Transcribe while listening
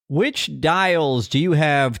Which dials do you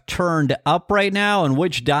have turned up right now, and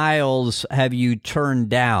which dials have you turned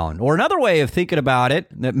down? Or another way of thinking about it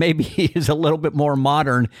that maybe is a little bit more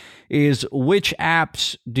modern is which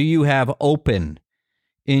apps do you have open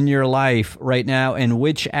in your life right now, and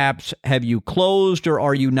which apps have you closed or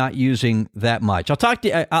are you not using that much?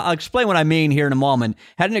 I'll explain what I mean here in a moment.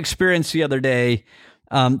 Had an experience the other day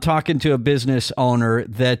talking to a business owner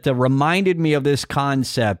that reminded me of this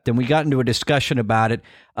concept, and we got into a discussion about it,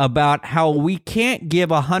 about how we can't give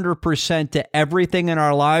 100% to everything in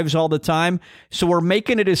our lives all the time. So we're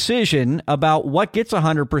making a decision about what gets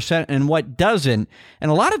 100% and what doesn't. And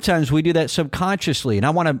a lot of times we do that subconsciously. And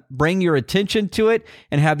I want to bring your attention to it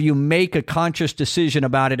and have you make a conscious decision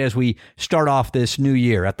about it as we start off this new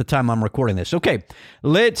year at the time I'm recording this. Okay,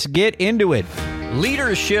 let's get into it.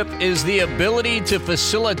 Leadership is the ability to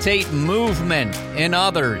facilitate movement in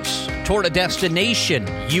others toward a destination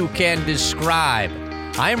you can describe.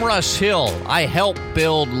 I'm Russ Hill. I help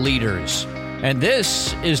build leaders. And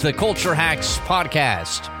this is the Culture Hacks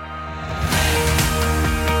Podcast.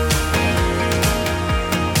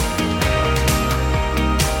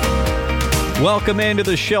 Welcome into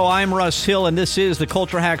the show. I'm Russ Hill, and this is the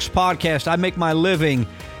Culture Hacks Podcast. I make my living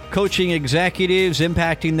coaching executives,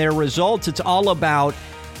 impacting their results. It's all about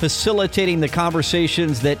facilitating the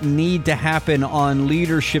conversations that need to happen on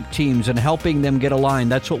leadership teams and helping them get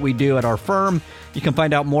aligned. That's what we do at our firm. You can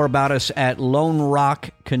find out more about us at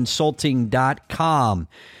LoneRockConsulting.com.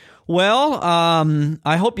 Well,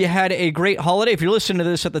 I hope you had a great holiday. If you're listening to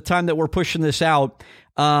this at the time that we're pushing this out,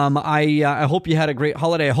 I hope you had a great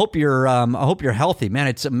holiday. I hope you're healthy, man.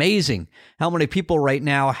 It's amazing how many people right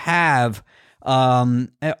now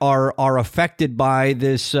are affected by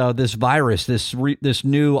this virus, this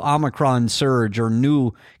new Omicron surge, or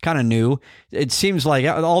new. It seems like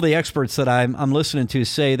all the experts that I'm listening to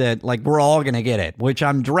say that like we're all going to get it, which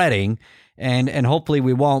I'm dreading, and hopefully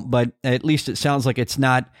we won't. But at least it sounds like it's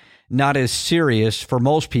not as serious for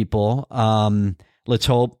most people. Let's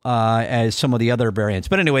hope, as some of the other variants.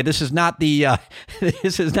 But anyway, this is not the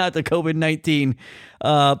COVID-19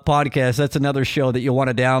 podcast. That's another show that you'll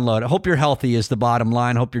want to download. I hope you're healthy is the bottom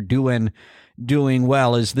line. I hope you're doing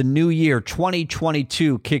well as the new year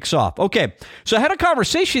 2022 kicks off. Okay, so I had a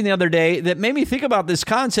conversation the other day that made me think about this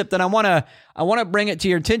concept, and I want to bring it to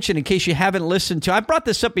your attention in case you haven't listened to. I brought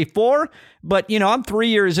this up before, but I'm 3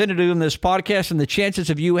 years into doing this podcast, and the chances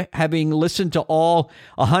of you having listened to all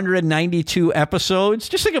 192 episodes,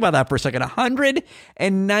 just think about that for a second.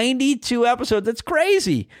 192 episodes, that's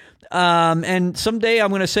crazy. And someday I'm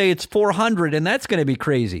going to say it's 400, and that's going to be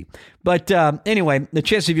crazy. But anyway, the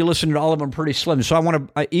chances of you listening to all of them are pretty slim. So I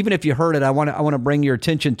want to, even if you heard it, I want to bring your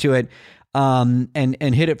attention to it,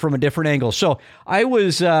 and hit it from a different angle. So I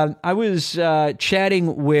was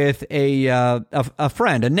chatting with a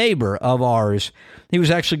friend, a neighbor of ours. He was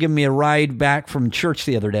actually giving me a ride back from church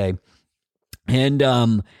the other day, and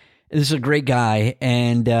this is a great guy,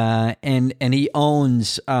 and he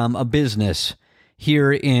owns a business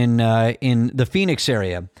here in the Phoenix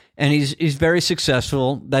area, and he's very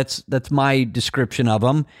successful. That's my description of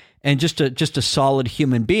him, and just a solid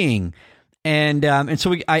human being. And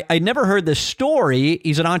so I never heard this story.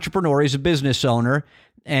 He's an entrepreneur. He's a business owner,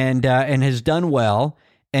 and has done well.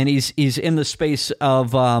 And he's in the space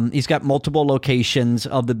of he's got multiple locations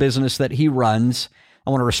of the business that he runs. I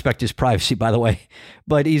want to respect his privacy, by the way,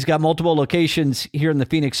 but he's got multiple locations here in the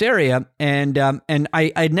Phoenix area, and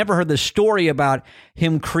I'd never heard the story about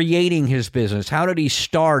him creating his business. How did he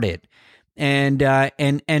start it? And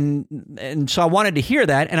so I wanted to hear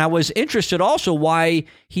that, and I was interested also why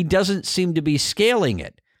he doesn't seem to be scaling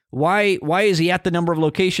it. Why is he at the number of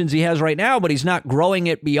locations he has right now, but he's not growing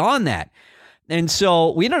it beyond that? And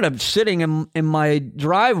so we ended up sitting in my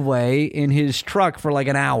driveway in his truck for like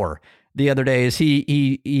an hour the other day as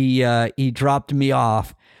he dropped me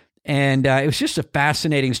off. And it was just a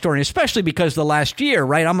fascinating story, especially because the last year,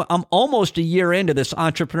 right? I'm almost a year into this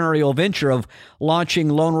entrepreneurial venture of launching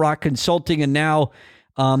Lone Rock Consulting, and now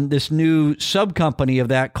this new sub company of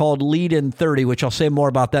that called Lead in 30, which I'll say more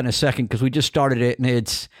about that in a second because we just started it and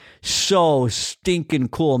it's so stinking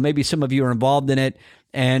cool. Maybe some of you are involved in it,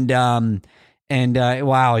 and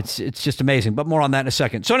wow, it's just amazing. But more on that in a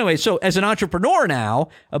second. So anyway, so as an entrepreneur now,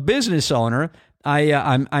 a business owner,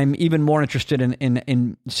 I'm even more interested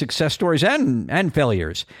in success stories and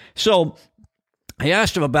failures. So I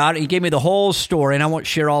asked him about it. He gave me the whole story, and I won't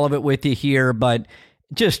share all of it with you here, but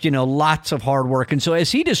just, lots of hard work. And so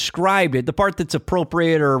as he described it, the part that's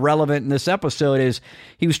appropriate or relevant in this episode is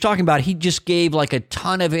he was talking about he just gave like a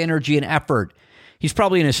ton of energy and effort. he's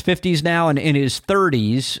probably in his 50s now and in his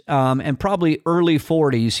 30s and probably early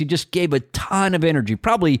 40s. He just gave a ton of energy,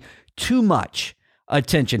 probably too much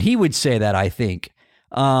attention. He would say that, I think,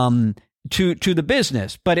 to the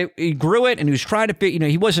business, but he grew it, and he was trying to fit,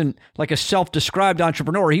 he wasn't like a self-described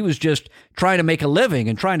entrepreneur. He was just trying to make a living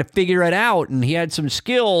and trying to figure it out. And he had some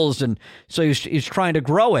skills. And so he's trying to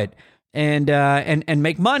grow it and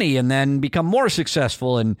make money and then become more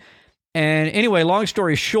successful. And anyway, long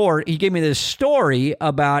story short, he gave me this story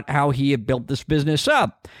about how he had built this business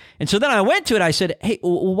up. And so then I went to it. I said, hey,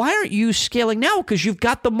 why aren't you scaling now? Because you've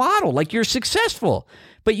got the model, like you're successful,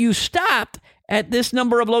 but you stopped at this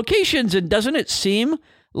number of locations. And doesn't it seem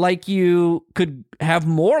like you could have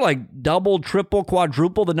more, like double, triple,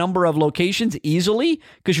 quadruple the number of locations easily?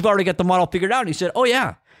 Because you've already got the model figured out. And he said, oh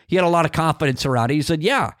yeah. He had a lot of confidence around it. He said,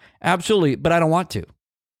 yeah, absolutely. But I don't want to.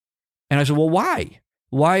 And I said, well, why?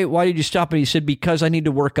 Why did you stop? And he said, because I need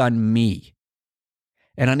to work on me.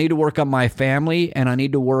 And I need to work on my family. And I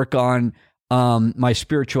need to work on my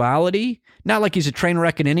spirituality. Not like he's a train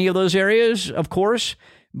wreck in any of those areas, of course,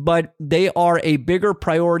 but they are a bigger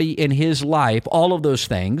priority in his life, all of those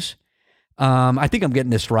things. I think I'm getting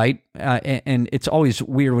this right. And it's always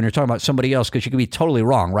weird when you're talking about somebody else because you can be totally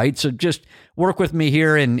wrong, right? So just work with me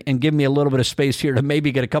here and give me a little bit of space here to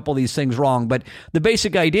maybe get a couple of these things wrong. But the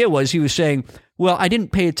basic idea was he was saying, well, I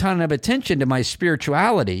didn't pay a ton of attention to my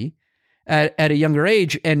spirituality at a younger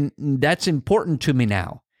age, and that's important to me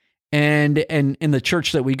now. And in the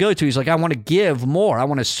church that we go to, he's like, I want to give more. I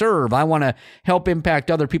want to serve. I want to help impact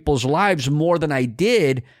other people's lives more than I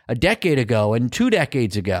did a decade ago and 2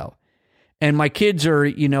 decades ago. And my kids are,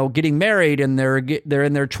 getting married, and they're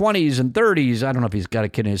in their 20s and 30s. I don't know if he's got a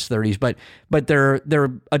kid in his 30s, but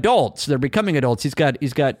they're adults. They're becoming adults. He's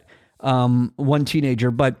got one teenager,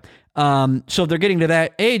 but so they're getting to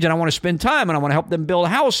that age, and I want to spend time, and I want to help them build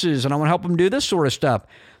houses, and I want to help them do this sort of stuff.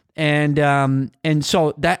 And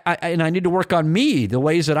so that I need to work on me, the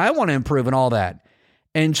ways that I want to improve and all that.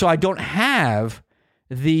 And so I don't have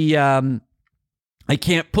I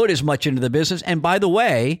can't put as much into the business. And by the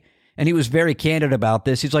way, and he was very candid about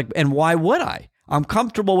this. He's like, and why would I? I'm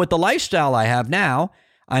comfortable with the lifestyle I have now.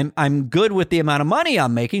 I'm good with the amount of money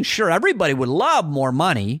I'm making. Sure, everybody would love more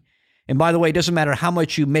money. And by the way, it doesn't matter how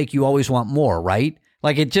much you make, you always want more, right?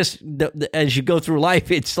 Like it just, as you go through life,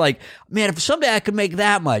 it's like, man, if someday I could make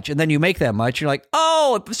that much, and then you make that much, you're like,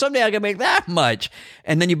 oh, if someday I could make that much.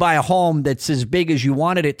 And then you buy a home that's as big as you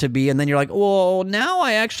wanted it to be. And then you're like, well, now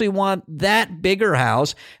I actually want that bigger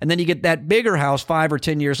house. And then you get that bigger house 5 or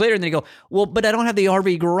 10 years later. And then you go, well, but I don't have the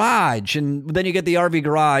RV garage. And then you get the RV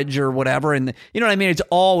garage or whatever. And you know what I mean? It's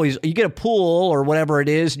always, you get a pool or whatever it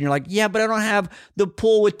is. And you're like, yeah, but I don't have the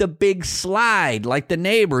pool with the big slide like the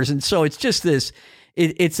neighbors. And so it's just this,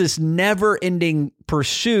 it's this never-ending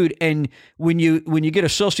pursuit, and when you get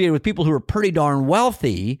associated with people who are pretty darn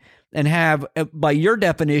wealthy and have, by your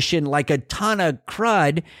definition, like a ton of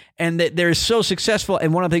crud, and that they're so successful,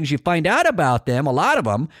 and one of the things you find out about them, a lot of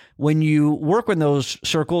them, when you work in those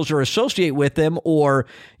circles or associate with them or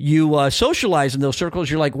you socialize in those circles,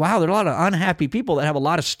 you're like, wow, there are a lot of unhappy people that have a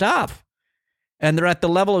lot of stuff, and they're at the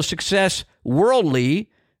level of success worldly,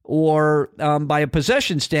 or by a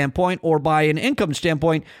possession standpoint, or by an income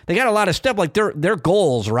standpoint. They got a lot of stuff, like their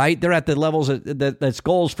goals, right? They're at the levels that's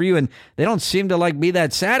goals for you, and they don't seem to like be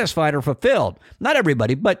that satisfied or fulfilled. Not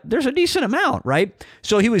everybody, but there's a decent amount, right?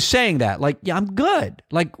 So he was saying that, like, yeah, I'm good.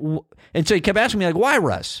 Like, and so he kept asking me, like, why,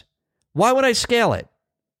 Russ? Why would I scale it?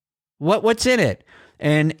 What's in it?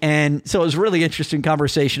 And so it was a really interesting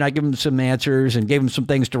conversation. I gave him some answers and gave him some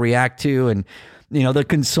things to react to, and the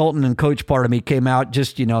consultant and coach part of me came out.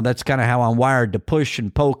 Just, that's kind of how I'm wired, to push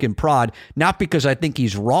and poke and prod, not because I think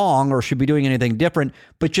he's wrong or should be doing anything different,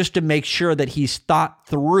 but just to make sure that he's thought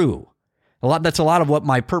through. That's a lot of what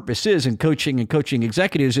my purpose is in coaching and coaching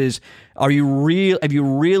executives is, have you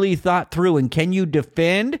really thought through, and can you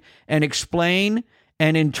defend and explain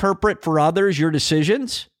and interpret for others your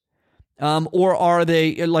decisions? Or are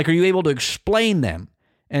you able to explain them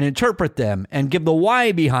and interpret them and give the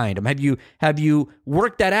why behind them? Have you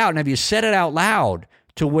worked that out, and have you said it out loud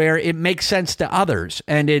to where it makes sense to others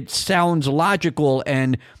and it sounds logical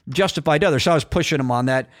and justified to others? So I was pushing him on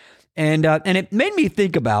that, and it made me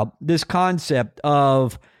think about this concept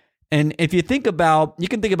of, and if you can think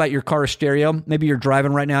about your car stereo. Maybe you're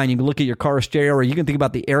driving right now and you can look at your car stereo, or you can think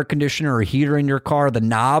about the air conditioner or heater in your car, the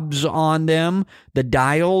knobs on them, the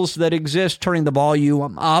dials that exist, turning the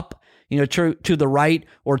volume up. to the right,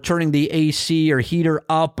 or turning the AC or heater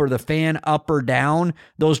up or the fan up or down,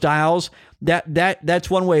 those dials. That's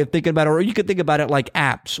one way of thinking about it. Or you could think about it like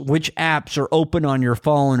apps. Which apps are open on your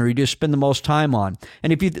phone or you just spend the most time on?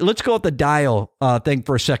 And let's go with the dial thing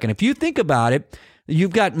for a second. If you think about it,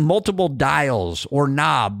 you've got multiple dials or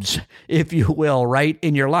knobs, if you will, right,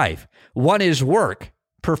 in your life. One is work,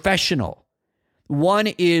 professional. One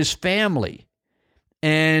is family,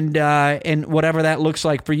 and whatever that looks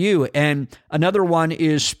like for you. And another one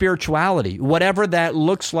is spirituality, whatever that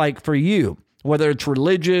looks like for you, whether it's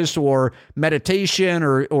religious or meditation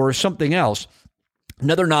or something else.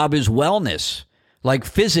 Another knob is wellness, like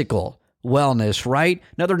physical wellness, right?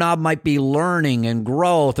 Another knob might be learning and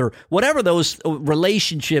growth, or whatever those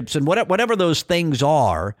relationships and whatever those things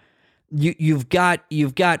are. You've got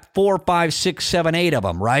 4, 5, 6, 7, 8 of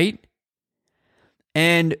them, right?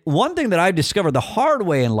 And one thing that I've discovered the hard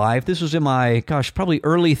way in life, this was in my, probably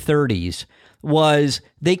early 30s, was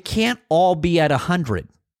they can't all be at 100.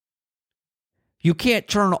 You can't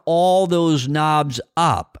turn all those knobs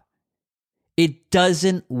up. It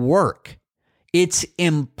doesn't work. It's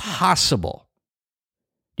impossible.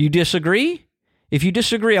 Do you disagree? If you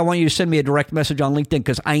disagree, I want you to send me a direct message on LinkedIn,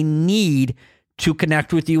 because I need to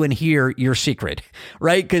connect with you and hear your secret,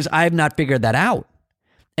 right? Because I have not figured that out.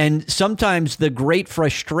 And sometimes the great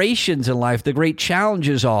frustrations in life, the great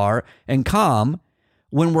challenges come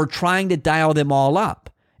when we're trying to dial them all up.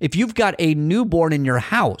 If you've got a newborn in your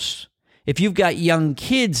house, if you've got young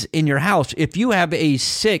kids in your house, if you have a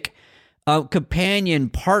sick companion,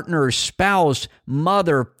 partner, spouse,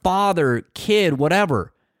 mother, father, kid,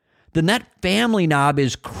 whatever, then that family knob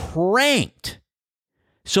is cranked.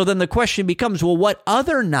 So then the question becomes, well, what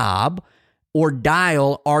other knob or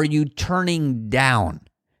dial are you turning down?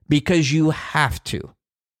 Because you have to.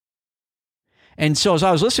 And so as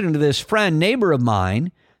I was listening to this neighbor of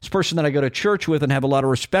mine, this person that I go to church with and have a lot of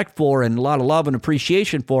respect for and a lot of love and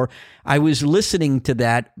appreciation for, I was listening to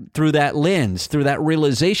that through that lens, through that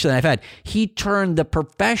realization that I've had. He turned the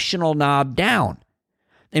professional knob down.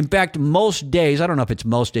 In fact, most days, I don't know if it's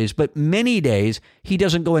most days, but many days, he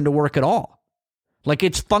doesn't go into work at all. Like,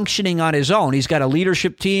 it's functioning on his own. He's got a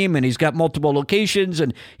leadership team, and he's got multiple locations,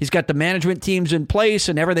 and he's got the management teams in place,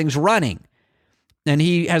 and everything's running. And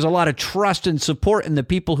he has a lot of trust and support in the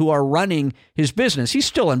people who are running his business. He's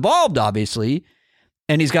still involved, obviously,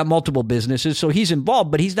 and he's got multiple businesses, so he's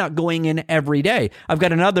involved, but he's not going in every day. I've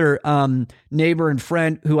got another neighbor and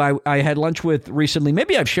friend who I had lunch with recently.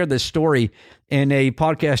 Maybe I've shared this story in a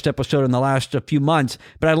podcast episode in the last few months,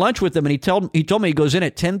 but I had lunch with him, and he told me he goes in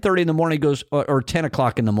at 10:30 in the morning, or 10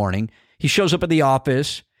 o'clock in the morning. He shows up at the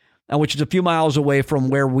office, which is a few miles away from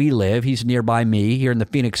where we live. He's nearby me here in the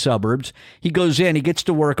Phoenix suburbs. He goes in, he gets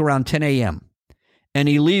to work around 10 a.m., and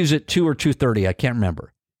he leaves at 2 or 2:30. I can't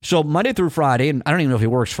remember. So Monday through Friday, and I don't even know if he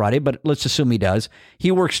works Friday, but let's assume he does. He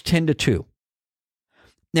works 10 to 2.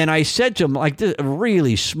 And I said to him, like, this a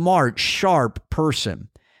really smart, sharp person.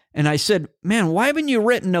 And I said, man, why haven't you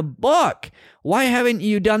written a book? Why haven't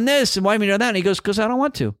you done this? And why haven't you done that? And he goes, because I don't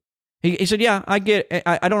want to. He said, yeah, I get it.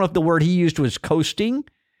 I don't know if the word he used was coasting,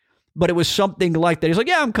 but it was something like that. He's like,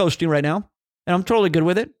 yeah, I'm coasting right now, and I'm totally good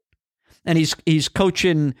with it. And he's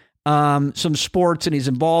coaching some sports, and he's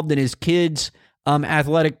involved in his kids'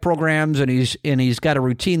 athletic programs, and he's got a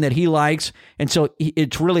routine that he likes, and so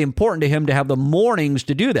it's really important to him to have the mornings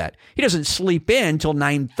to do that. He doesn't sleep in till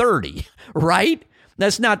 9:30, right?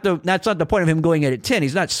 That's not the point of him going in at 10.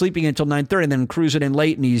 He's not sleeping until 9:30 and then cruising in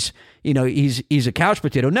late, and he's a couch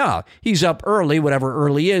potato. No, he's up early, whatever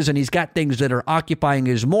early is, and he's got things that are occupying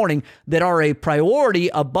his morning that are a priority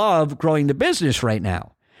above growing the business right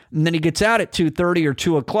now. And then he gets out at 2:30 or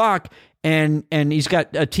 2 o'clock, and he's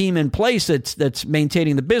got a team in place that's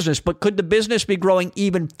maintaining the business. But could the business be growing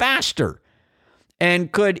even faster?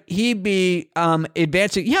 And could he be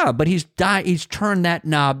advancing? Yeah, but he's turned that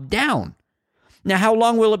knob down. Now, how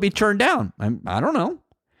long will it be turned down? I don't know.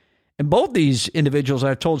 And both these individuals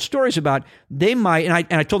I've told stories about, they might,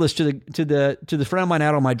 and I told this to the friend of mine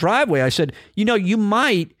out on my driveway. I said, you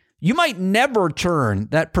might never turn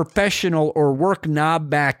that professional or work knob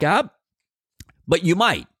back up, but you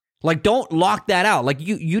might. Like, don't lock that out. Like,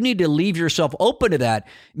 you need to leave yourself open to that.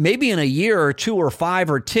 Maybe in a year or 2 or 5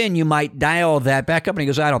 or 10, you might dial that back up. And he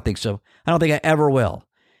goes, I don't think so. I don't think I ever will.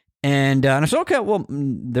 And I said, okay, well,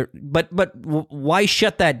 but why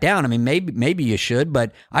shut that down? I mean, maybe you should,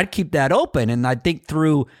 but I'd keep that open, and I'd think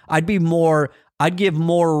through. I'd give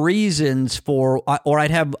more reasons for, or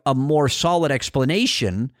I'd have a more solid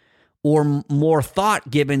explanation or more thought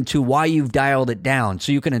given to why you've dialed it down.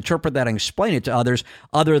 So you can interpret that and explain it to others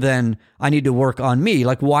other than I need to work on me.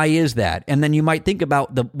 Like, why is that? And then you might think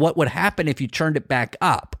about what would happen if you turned it back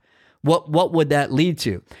up. What would that lead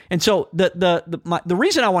to? And so the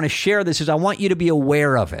reason I want to share this is I want you to be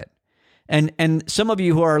aware of it. And some of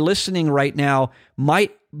you who are listening right now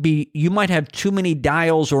you might have too many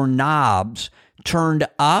dials or knobs turned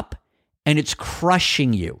up and it's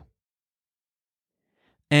crushing you.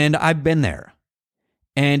 And I've been there.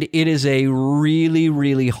 And it is a really,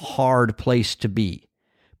 really hard place to be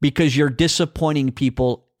because you're disappointing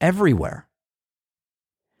people everywhere.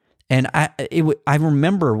 And I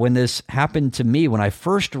remember when this happened to me, when I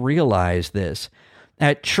first realized this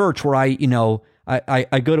at church where I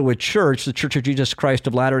go to a church, the Church of Jesus Christ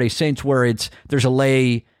of Latter-day Saints, where there's a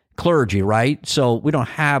lay clergy, right? So we don't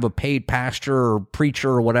have a paid pastor or preacher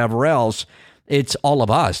or whatever else. It's all of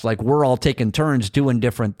us. Like, we're all taking turns doing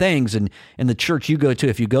different things. And in the church you go to,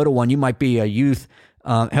 if you go to one, you might be a youth,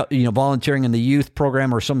 volunteering in the youth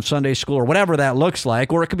program or some Sunday school or whatever that looks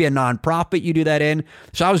like, or it could be a nonprofit you do that in.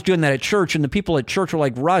 So I was doing that at church, and the people at church were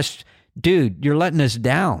like, Russ, dude, you're letting us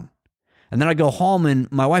down. And then I go home and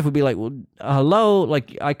my wife would be like, well, hello,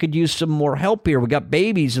 like I could use some more help here. We got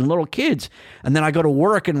babies and little kids. And then I go to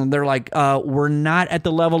work and they're like, we're not at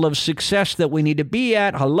the level of success that we need to be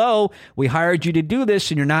at. Hello, we hired you to do this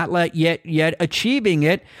and you're not yet achieving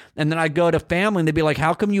it. And then I go to family and they'd be like,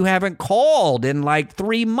 how come you haven't called in like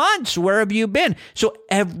 3 months? Where have you been? So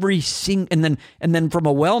every single, and then from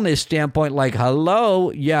a wellness standpoint, like,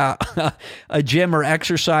 hello, yeah, a gym or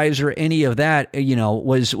exercise or any of that,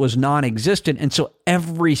 was non-existent. And so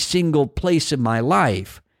every single place in my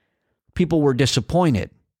life, people were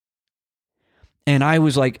disappointed. And I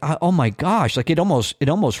was like, oh my gosh, like it almost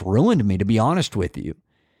ruined me, to be honest with you.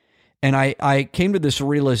 And I came to this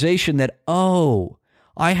realization that,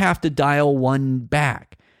 I have to dial one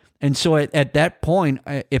back. And so at that point,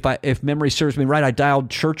 if memory serves me right, I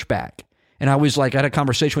dialed church back. And I was like, I had a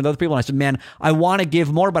conversation with other people and I said, man, I want to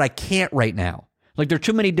give more, but I can't right now. Like, there are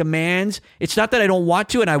too many demands. It's not that I don't want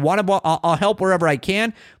to, and I'll help wherever I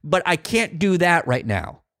can, but I can't do that right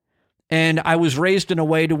now. And I was raised in a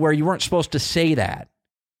way to where you weren't supposed to say that.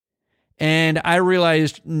 And I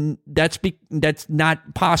realized that's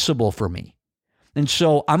not possible for me. And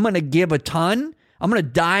so I'm going to give a ton. I'm going to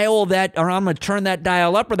dial that, or I'm going to turn that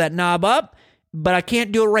dial up or that knob up, but I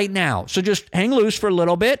can't do it right now. So just hang loose for a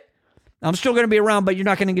little bit. I'm still going to be around, but you're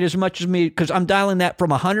not going to get as much as me because I'm dialing that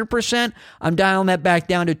from 100%. I'm dialing that back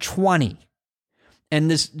down to 20.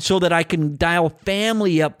 And this, so that I can dial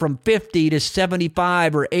family up from 50 to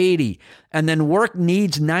 75 or 80. And then work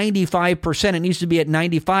needs 95%. It needs to be at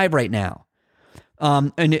 95 right now.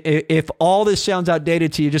 And if all this sounds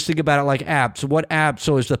outdated to you, just think about it like apps. What app?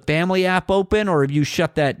 So is the family app open, or have you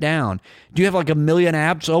shut that down? Do you have like 1 million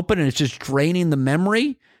apps open and it's just draining the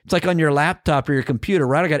memory? It's like on your laptop or your computer,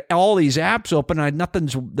 right? I got all these apps open and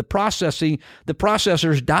the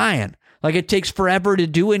processor's dying. Like, it takes forever to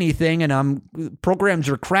do anything and programs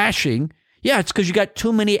are crashing. Yeah, it's because you got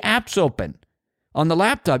too many apps open on the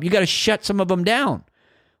laptop. You got to shut some of them down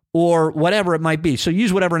or whatever it might be. So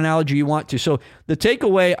use whatever analogy you want to. So the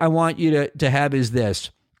takeaway I want you to have is this.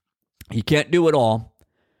 You can't do it all.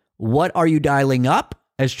 What are you dialing up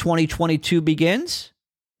as 2022 begins?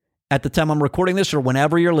 At the time I'm recording this or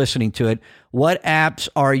whenever you're listening to it, what apps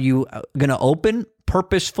are you going to open,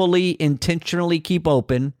 purposefully, intentionally keep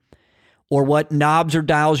open, or what knobs or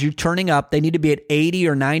dials you're turning up? They need to be at 80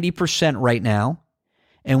 or 90% right now.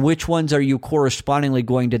 And which ones are you correspondingly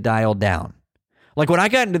going to dial down? Like, when I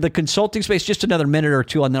got into the consulting space, just another minute or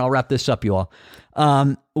two, and then I'll wrap this up, you all.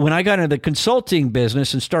 When I got into the consulting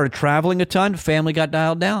business and started traveling a ton, family got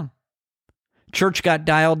dialed down. Church got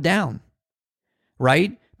dialed down,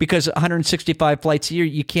 right? Because 165 flights a year,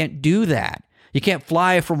 you can't do that. You can't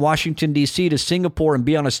fly from Washington, D.C. to Singapore and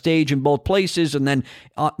be on a stage in both places and then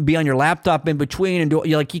be on your laptop in between. And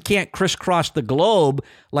you can't crisscross the globe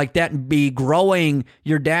like that and be growing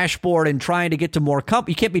your dashboard and trying to get to more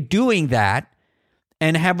company. You can't be doing that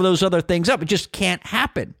and have those other things up. It just can't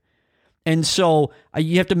happen. And so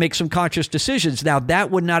you have to make some conscious decisions. Now, that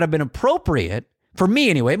would not have been appropriate, for me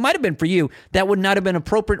anyway. It might have been for you. That would not have been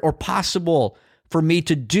appropriate or possible for me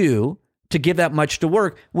to give that much to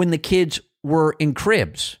work when the kids were in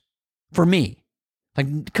cribs. For me, like,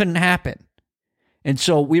 it couldn't happen. And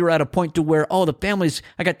so we were at a point to where, the families,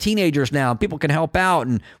 I got teenagers now, people can help out,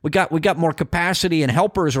 and we got more capacity and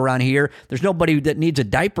helpers around here. There's nobody that needs a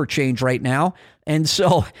diaper change right now. And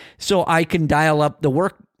so I can dial up the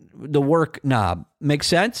work knob. Make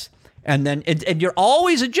sense? And then, and you're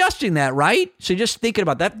always adjusting that, right? So just thinking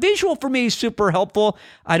about that. Visual for me is super helpful.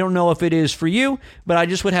 I don't know if it is for you, but I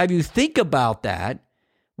just would have you think about that.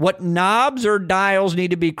 What knobs or dials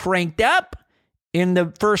need to be cranked up in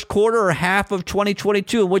the first quarter or half of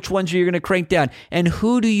 2022, and which ones are you going to crank down? And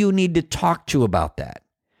who do you need to talk to about that?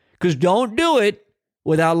 Because don't do it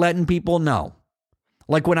without letting people know.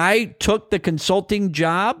 Like when I took the consulting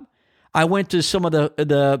job, I went to some of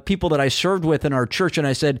the people that I served with in our church, and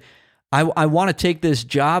I said, I want to take this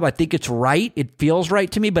job. I think it's right. It feels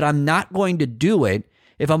right to me, but I'm not going to do it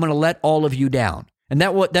if I'm going to let all of you down. And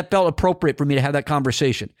that felt appropriate for me to have that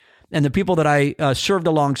conversation. And the people that I served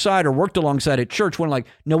alongside or worked alongside at church went like,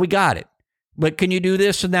 no, we got it. But can you do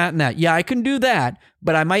this and that and that? Yeah, I can do that,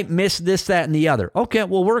 but I might miss this, that, and the other. Okay,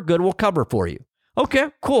 well, we're good. We'll cover for you. Okay,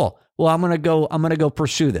 cool. Well, I'm going to go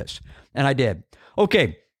pursue this. And I did.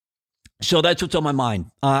 Okay. So that's what's on my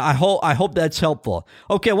mind. I hope that's helpful.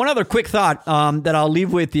 Okay, one other quick thought that I'll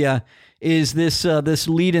leave with you is this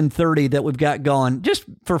Lead in 30 that we've got going, just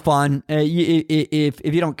for fun.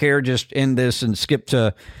 If you don't care, just end this and skip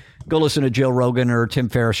to go listen to Joe Rogan or Tim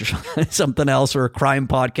Ferriss or something else, or a crime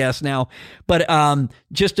podcast now. But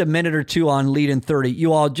just a minute or two on Lead in 30.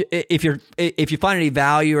 You all, if you find any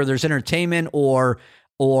value or there's entertainment or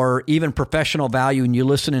even professional value, and you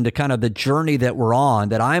listen into kind of the journey that we're on,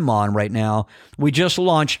 that I'm on right now, we just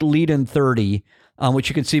launched Lead in 30, which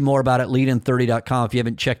you can see more about at leadin30.com if you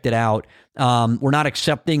haven't checked it out. We're not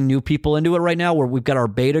accepting new people into it right now. We've got our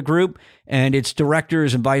beta group, and it's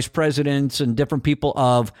directors and vice presidents and different people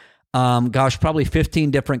of, probably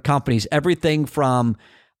 15 different companies, everything from,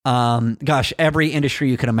 every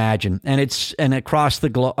industry you can imagine. And across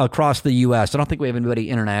the U.S. I don't think we have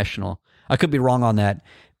anybody international. I could be wrong on that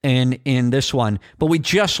in this one, but we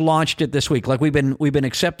just launched it this week. Like we've been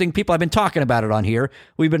accepting people. I've been talking about it on here.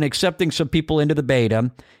 We've been accepting some people into the beta,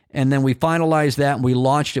 and then we finalized that and we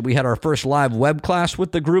launched it. We had our first live web class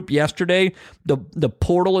with the group yesterday. The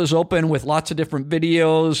portal is open with lots of different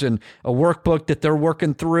videos and a workbook that they're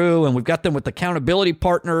working through, and we've got them with accountability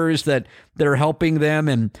partners that are helping them.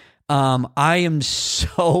 And I am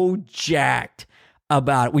so jacked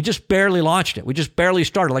about it. We just barely launched it. We just barely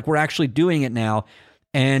started. Like we're actually doing it now.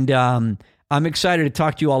 And I'm excited to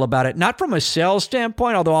talk to you all about it. Not from a sales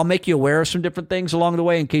standpoint, although I'll make you aware of some different things along the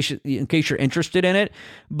way in case you're interested in it.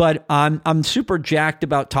 But I'm super jacked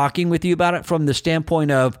about talking with you about it from the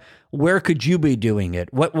standpoint of where could you be doing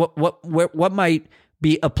it? What might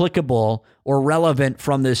be applicable or relevant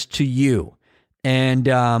from this to you? And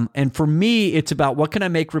for me, it's about what can I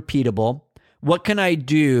make repeatable? What can I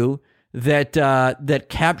do that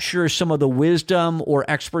captures some of the wisdom or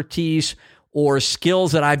expertise or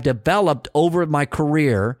skills that I've developed over my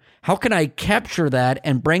career? How can I capture that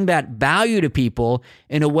and bring that value to people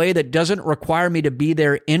in a way that doesn't require me to be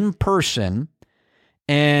there in person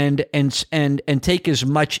and take as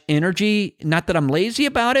much energy? Not that I'm lazy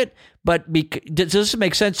about it, but does this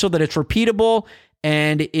make sense so that it's repeatable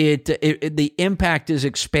and the impact is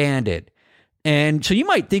expanded? And so you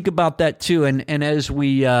might think about that too. And as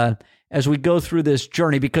we go through this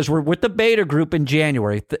journey, because we're with the beta group in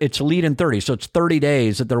January, it's Lead in 30, so it's 30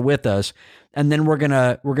 days that they're with us, and then we're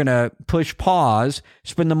gonna push pause,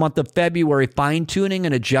 spend the month of February fine-tuning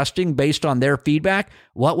and adjusting based on their feedback.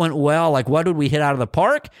 What went well? Like what did we hit out of the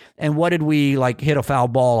park, and what did we like hit a foul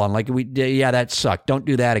ball on? Like that sucked. Don't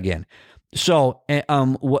do that again. So and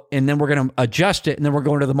then we're gonna adjust it, and then we're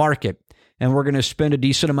going to the market, and we're gonna spend a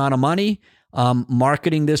decent amount of money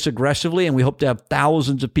marketing this aggressively, and we hope to have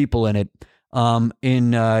thousands of people in it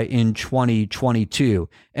in 2022.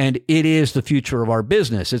 And it is the future of our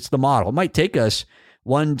business. It's the model. It might take us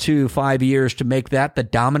 1 to 5 years to make that the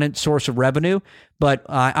dominant source of revenue, but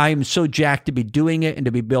I am so jacked to be doing it and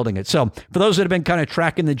to be building it. So for those that have been kind of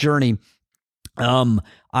tracking the journey,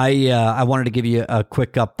 I wanted to give you a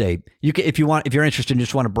quick update. You can, if you're interested and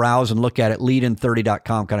just want to browse and look at it,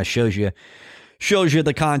 leadin30.com kind of shows you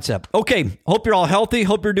the concept. Okay. Hope you're all healthy.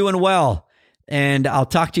 Hope you're doing well. And I'll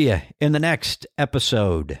talk to you in the next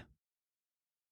episode.